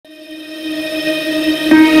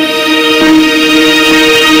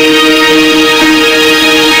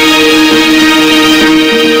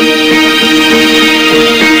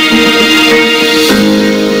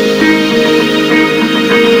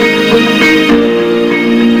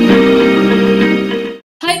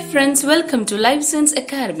students, welcome to Life Science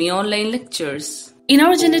Academy online lectures. In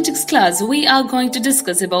our genetics class, we are going to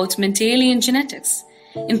discuss about Mendelian genetics.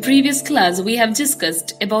 In previous class, we have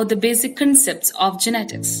discussed about the basic concepts of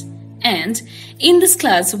genetics. And in this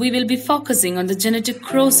class, we will be focusing on the genetic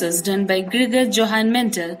process done by Gregor Johann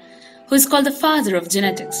Mendel, who is called the father of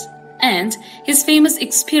genetics, and his famous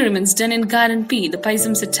experiments done in Garden P, the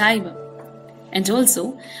Pisum sativa. And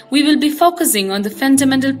also, we will be focusing on the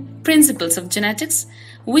fundamental principles of genetics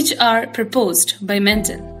which are proposed by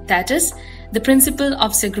Mendel, that is, the principle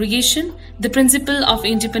of segregation, the principle of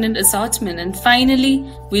independent assortment, and finally,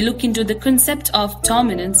 we look into the concept of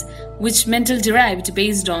dominance which Mendel derived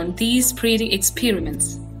based on these breeding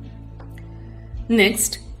experiments.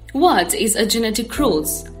 Next, what is a genetic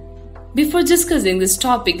cross? Before discussing this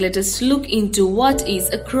topic, let us look into what is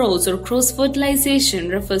a cross or cross-fertilization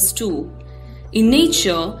refers to. In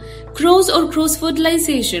nature, cross or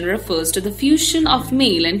cross-fertilization refers to the fusion of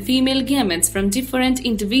male and female gametes from different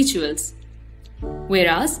individuals.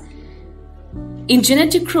 Whereas, in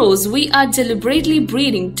genetic cross, we are deliberately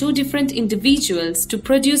breeding two different individuals to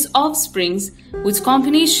produce offsprings with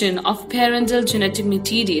combination of parental genetic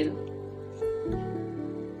material.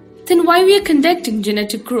 Then why we are conducting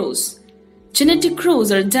genetic cross? Genetic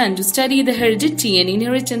cross are done to study the heredity and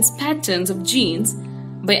inheritance patterns of genes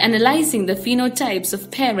by analyzing the phenotypes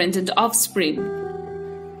of parent and offspring.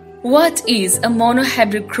 What is a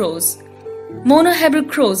monohybrid cross?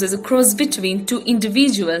 Monohybrid cross is a cross between two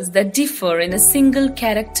individuals that differ in a single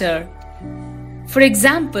character. For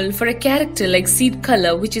example, for a character like seed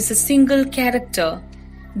color, which is a single character,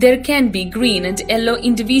 there can be green and yellow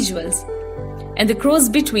individuals. And the cross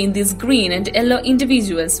between these green and yellow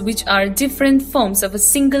individuals, which are different forms of a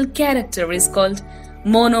single character, is called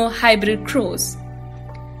monohybrid cross.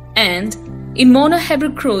 And in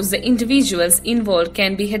monohybrid cross, the individuals involved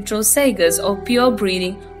can be heterozygous or pure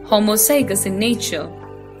breeding homozygous in nature.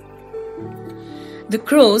 The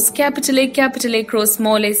cross A cross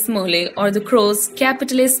small a, or the cross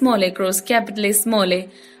A small a cross A small a,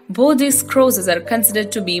 both these crosses are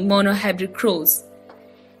considered to be monohybrid cross.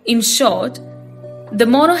 In short, the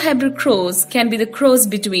monohybrid cross can be the cross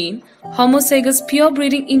between homozygous pure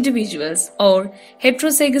breeding individuals or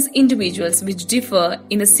heterozygous individuals which differ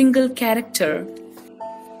in a single character.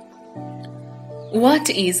 What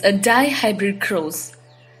is a dihybrid cross?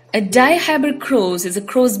 A dihybrid cross is a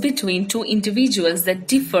cross between two individuals that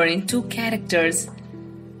differ in two characters.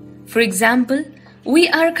 For example, we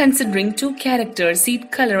are considering two characters, seed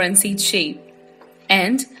color and seed shape,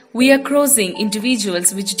 and we are crossing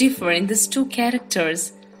individuals which differ in these two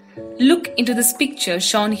characters. Look into this picture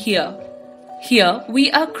shown here. Here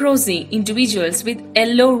we are crossing individuals with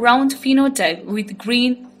yellow round phenotype with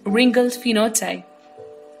green wrinkled phenotype.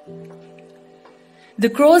 The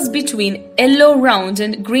cross between yellow round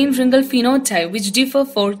and green wrinkled phenotype which differ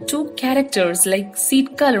for two characters like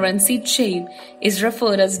seed color and seed shape is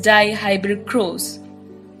referred as dihybrid cross.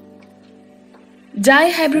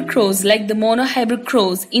 Dihybrid cross, like the monohybrid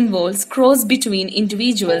cross, involves cross between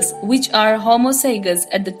individuals which are homozygous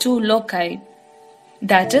at the two loci.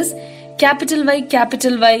 That is, Y,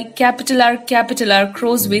 R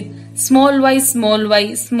cross with small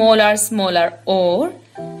y, small r, or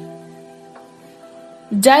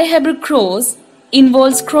dihybrid cross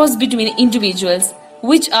involves cross between individuals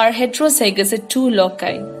which are heterozygous at two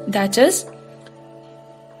loci. That is,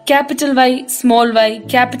 Y,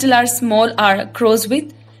 R, small r cross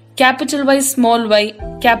with Y,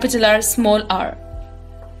 R, small r.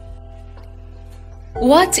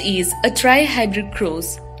 What is a trihybrid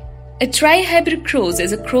cross? A trihybrid cross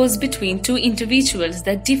is a cross between two individuals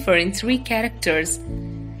that differ in three characters,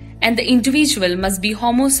 and the individual must be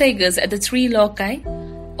homozygous at the three loci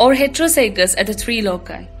or heterozygous at the three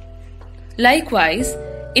loci. Likewise,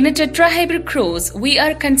 in a tetrahybrid cross, we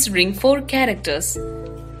are considering four characters.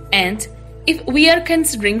 And if we are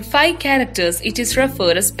considering 5 characters, it is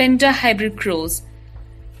referred as pentahybrid cross.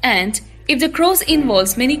 And if the cross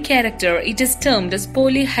involves many characters, it is termed as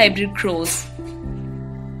polyhybrid cross.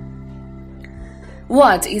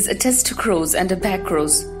 What is a test cross and a back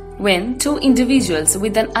cross? When two individuals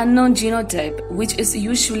with an unknown genotype, which is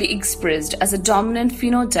usually expressed as a dominant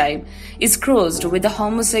phenotype, is crossed with a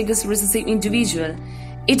homozygous recessive individual,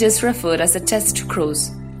 it is referred as a test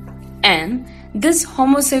cross. And this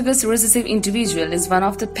homozygous recessive individual is one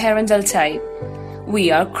of the parental type. We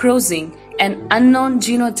are crossing an unknown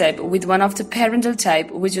genotype with one of the parental type,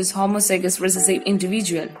 which is homozygous recessive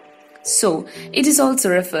individual. So, it is also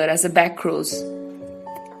referred as a back cross.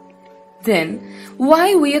 Then,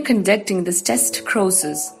 why we are conducting this test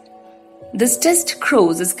crosses? This test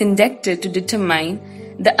cross is conducted to determine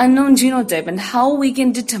the unknown genotype and how we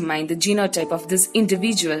can determine the genotype of this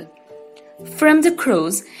individual. From the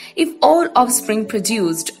cross, if all offspring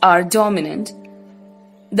produced are dominant,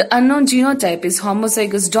 the unknown genotype is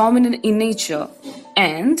homozygous dominant in nature,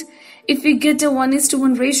 and if we get a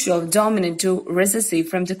 1:1 ratio of dominant to recessive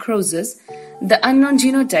from the crosses, the unknown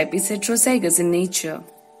genotype is heterozygous in nature.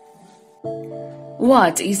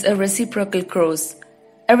 What is a reciprocal cross?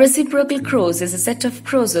 A reciprocal cross is a set of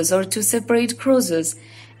crosses or two separate crosses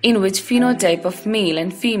in which phenotype of male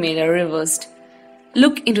and female are reversed.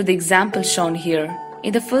 Look into the example shown here.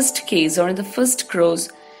 In the first case or in the first cross,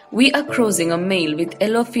 we are crossing a male with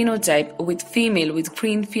yellow phenotype with female with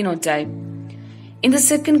green phenotype. In the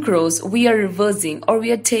second cross, we are reversing or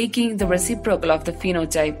we are taking the reciprocal of the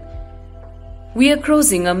phenotype. We are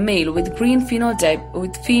crossing a male with green phenotype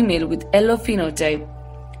with female with yellow phenotype.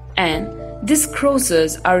 And these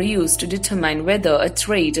crosses are used to determine whether a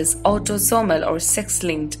trait is autosomal or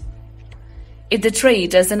sex-linked. If the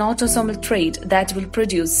trait is an autosomal trait, that will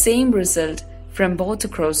produce same result from both the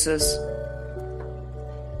crosses.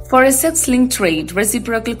 For a sex-linked trait,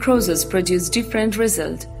 reciprocal crosses produce different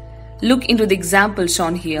result. Look into the example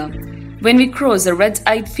shown here. When we cross a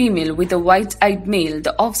red-eyed female with a white-eyed male,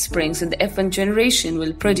 the offsprings in the F1 generation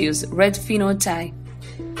will produce red phenotype.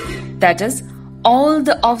 That is, all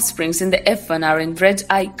the offsprings in the F1 are in red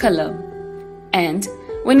eye color. And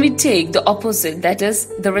when we take the opposite, that is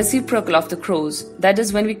the reciprocal of the cross, that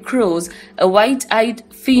is when we cross a white-eyed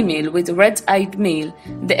female with a red-eyed male,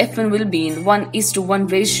 the F1 will be in 1:1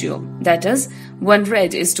 ratio, that is 1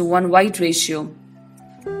 red is to 1 white ratio.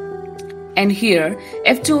 And here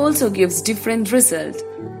F2 also gives different result.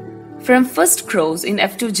 From first cross in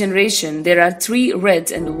F2 generation, there are 3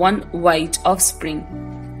 red and 1 white offspring.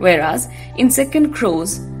 Whereas in second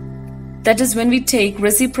cross, that is when we take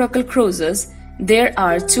reciprocal crosses, there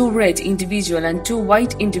are 2 red individual and 2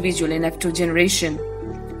 white individual in F2 generation,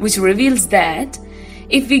 which reveals that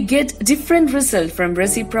if we get different result from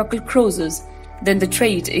reciprocal crosses, then the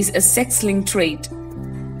trait is a sex-linked trait.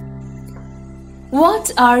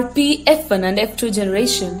 What are P, F1 and F2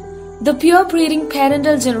 generation? The pure breeding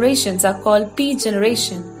parental generations are called P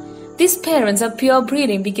generation. These parents are pure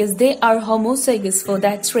breeding because they are homozygous for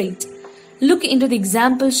that trait. Look into the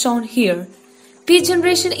example shown here. P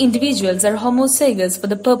generation individuals are homozygous for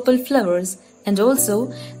the purple flowers, and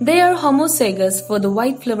also they are homozygous for the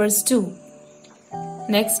white flowers too.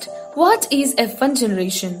 Next, what is F1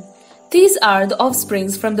 generation? These are the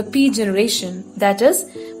offsprings from the P generation. That is,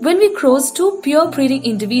 when we cross 2 pure breeding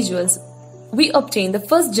individuals, we obtain the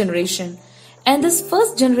first generation, and this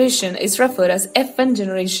first generation is referred as F1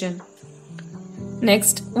 generation.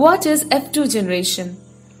 Next, what is F2 generation?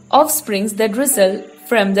 Offsprings that result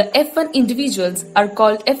from the F1 individuals are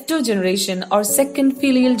called F2 generation or second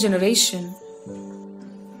filial generation.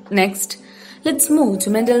 Next, let's move to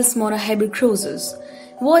Mendel's monohybrid crosses.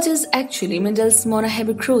 What is actually Mendel's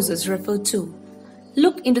monohybrid crosses referred to?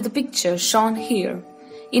 Look into the picture shown here.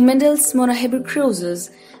 In Mendel's monohybrid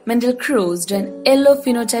crosses, Mendel crossed an yellow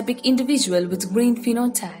phenotypic individual with green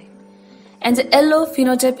phenotype. And the yellow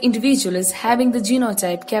phenotype individual is having the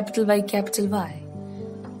genotype Y.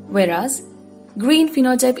 Whereas, green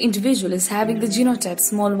phenotype individual is having the genotype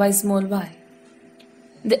y.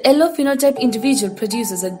 The yellow phenotype individual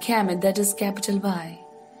produces a gamete that is Y.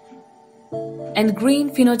 And green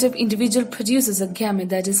phenotype individual produces a gamete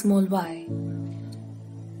that is y.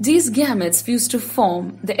 These gametes fuse to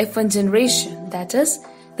form the F1 generation, that is,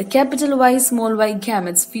 the Y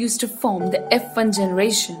gametes fuse to form the F1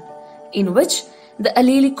 generation, in which the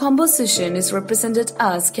allele composition is represented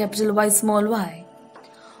as Y.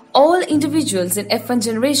 All individuals in F1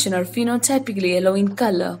 generation are phenotypically yellow in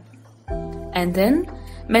color. And then,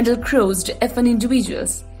 Mendel crossed F1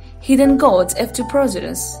 individuals. He then got F2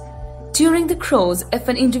 progenitors. During the cross,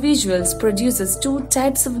 F1 individuals produces 2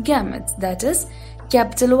 types of gametes, that is,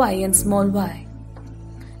 Y and y.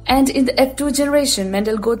 And in the F2 generation,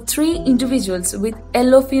 Mendel got 3 individuals with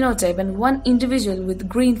yellow phenotype and 1 individual with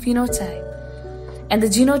green phenotype. And the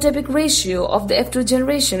genotypic ratio of the F2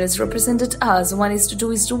 generation is represented as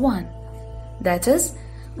 1:2:1. That is,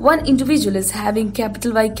 1 individual is having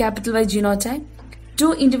Y genotype,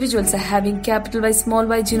 2 individuals are having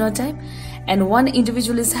Y genotype, and 1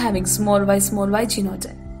 individual is having y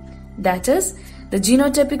genotype. That is, the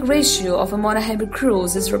genotypic ratio of a monohybrid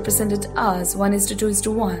cross is represented as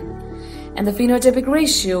 1:2:1, and the phenotypic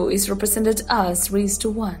ratio is represented as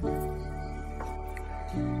 3:1.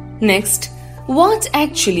 Next, what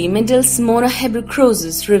actually Mendel's monohybrid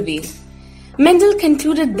crosses reveal? Mendel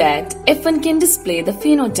concluded that F1 can display the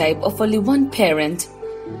phenotype of only one parent.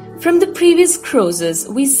 From the previous crosses,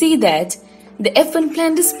 we see that the F1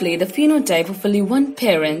 plant display the phenotype of only one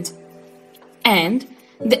parent, and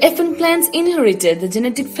the F1 plants inherited the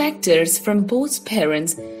genetic factors from both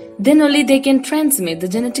parents, then only they can transmit the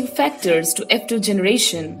genetic factors to F2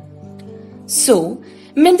 generation. So,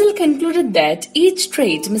 Mendel concluded that each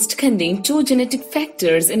trait must contain two genetic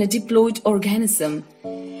factors in a diploid organism,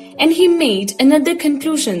 and he made another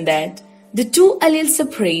conclusion that the two alleles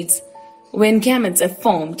separates when gametes are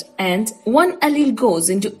formed and one allele goes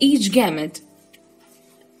into each gamete.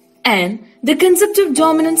 And the concept of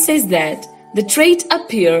dominance says that the trait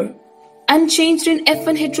appear unchanged in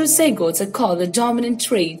F1 heterozygotes are called the dominant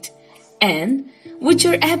trait, and which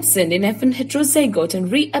are absent in F1 heterozygote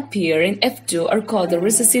and reappear in F2 are called the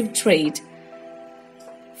recessive trait.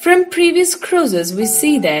 From previous crosses, we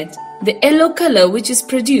see that the yellow color which is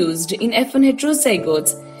produced in F1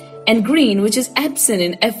 heterozygotes and green which is absent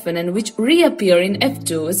in F1 and which reappear in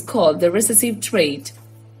F2 is called the recessive trait.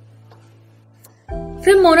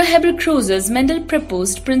 From monohybrid crosses, Mendel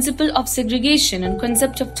proposed principle of segregation and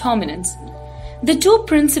concept of dominance. The two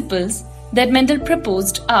principles that Mendel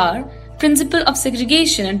proposed are principle of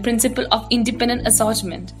segregation and principle of independent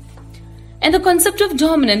assortment. And the concept of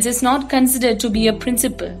dominance is not considered to be a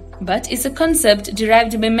principle, but is a concept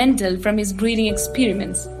derived by Mendel from his breeding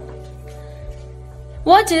experiments.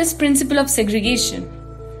 What is principle of segregation?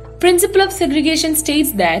 Principle of segregation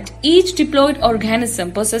states that each diploid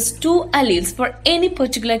organism possesses two alleles for any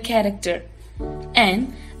particular character,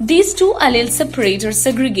 and these two alleles separate or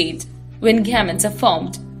segregate when gametes are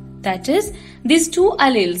formed. That is, these two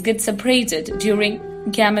alleles get separated during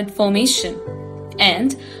gamete formation,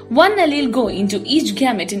 and one allele go into each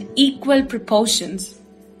gamete in equal proportions.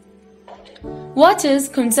 What is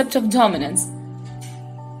concept of dominance?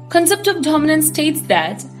 Concept of dominance states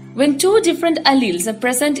that when two different alleles are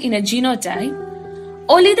present in a genotype,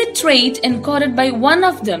 only the trait encoded by one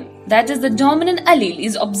of them, that is the dominant allele,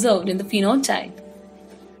 is observed in the phenotype.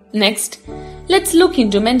 Next, let's look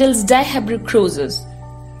into Mendel's dihybrid crosses.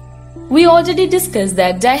 We already discussed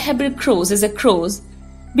that dihybrid cross is a cross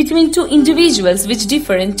between two individuals which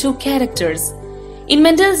differ in two characters. In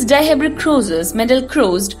Mendel's dihybrid crosses, Mendel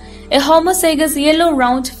crossed a homozygous yellow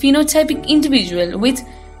round phenotypic individual with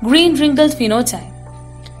green wrinkled phenotype.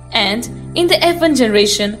 And in the F1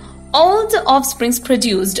 generation, all the offsprings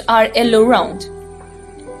produced are yellow round.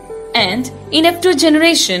 And in F2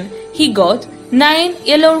 generation, he got 9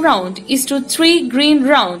 yellow round is to 3 green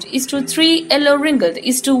round is to 3 yellow wrinkled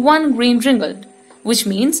is to 1 green wrinkled, which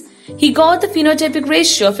means he got the phenotypic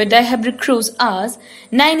ratio of a dihybrid cross as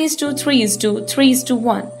 9 is to 3 is to 3 is to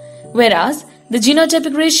 1, whereas the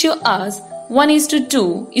genotypic ratio as 1 is to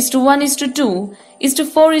 2 is to 1 is to 2 is to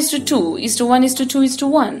 4 is to 2 is to 1 is to 2 is to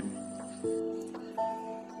 1.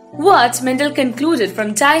 What Mendel concluded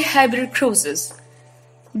from dihybrid crosses?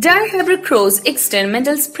 Dihybrid cross extend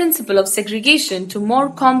Mendel's principle of segregation to more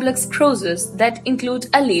complex crosses that include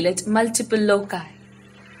allele at multiple loci,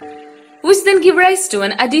 which then give rise to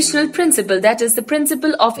an additional principle, that is the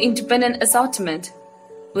principle of independent assortment,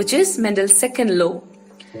 which is Mendel's second law.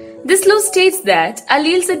 This law states that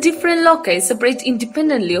alleles at different loci separate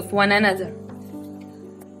independently of one another.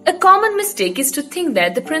 A common mistake is to think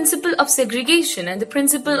that the principle of segregation and the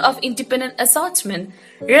principle of independent assortment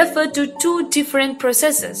refer to two different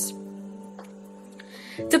processes.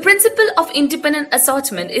 The principle of independent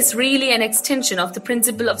assortment is really an extension of the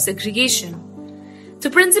principle of segregation. The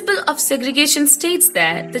principle of segregation states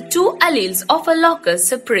that the two alleles of a locus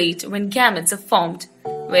separate when gametes are formed,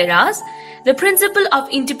 whereas the principle of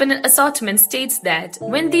independent assortment states that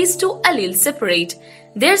when these two alleles separate,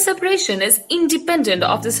 their separation is independent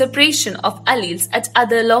of the separation of alleles at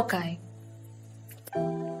other loci.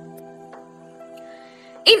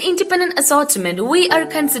 In independent assortment, we are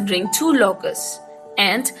considering two locus,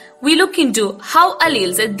 and we look into how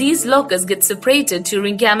alleles at these locus get separated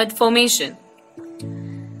during gamete formation.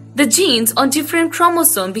 The genes on different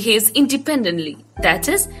chromosomes behave independently, that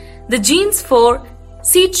is, the genes for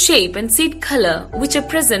seed shape and seed color, which are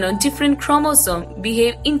present on different chromosomes,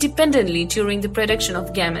 behave independently during the production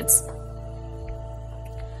of gametes.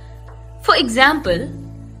 For example,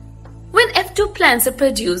 when F2 plants are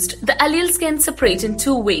produced, the alleles can separate in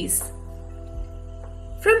two ways.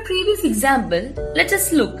 From previous example, let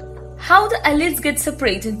us look how the alleles get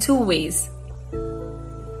separate in two ways.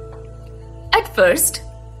 At first,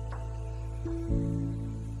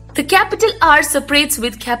 the capital R separates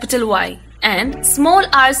with capital Y, and small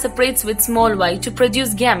r separates with small y to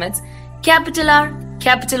produce gametes capital R,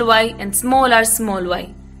 capital Y and small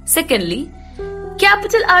y. Secondly,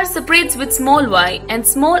 capital R separates with small y and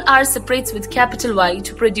small r separates with capital Y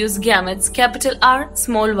to produce gametes capital R,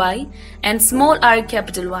 small y and small r,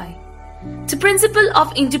 capital Y. The principle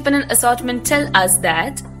of independent assortment tells us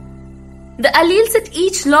that the alleles at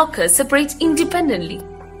each locus separate independently.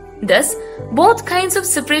 Thus, both kinds of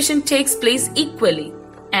separation takes place equally,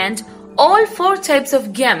 and all four types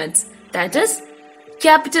of gametes, that is,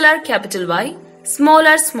 capital R capital Y,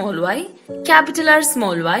 small y, capital R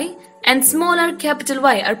small y, and small r capital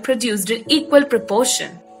Y are produced in equal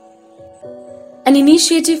proportion. An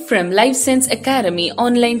initiative from Life Science Academy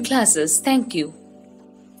online classes. Thank you.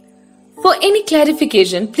 For any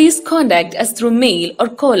clarification, please contact us through mail or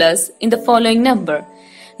call us in the following number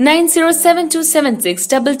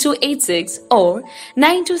 9072762286 or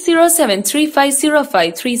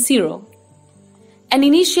 9207350530. An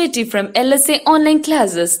initiative from LSA online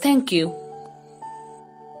classes. Thank you.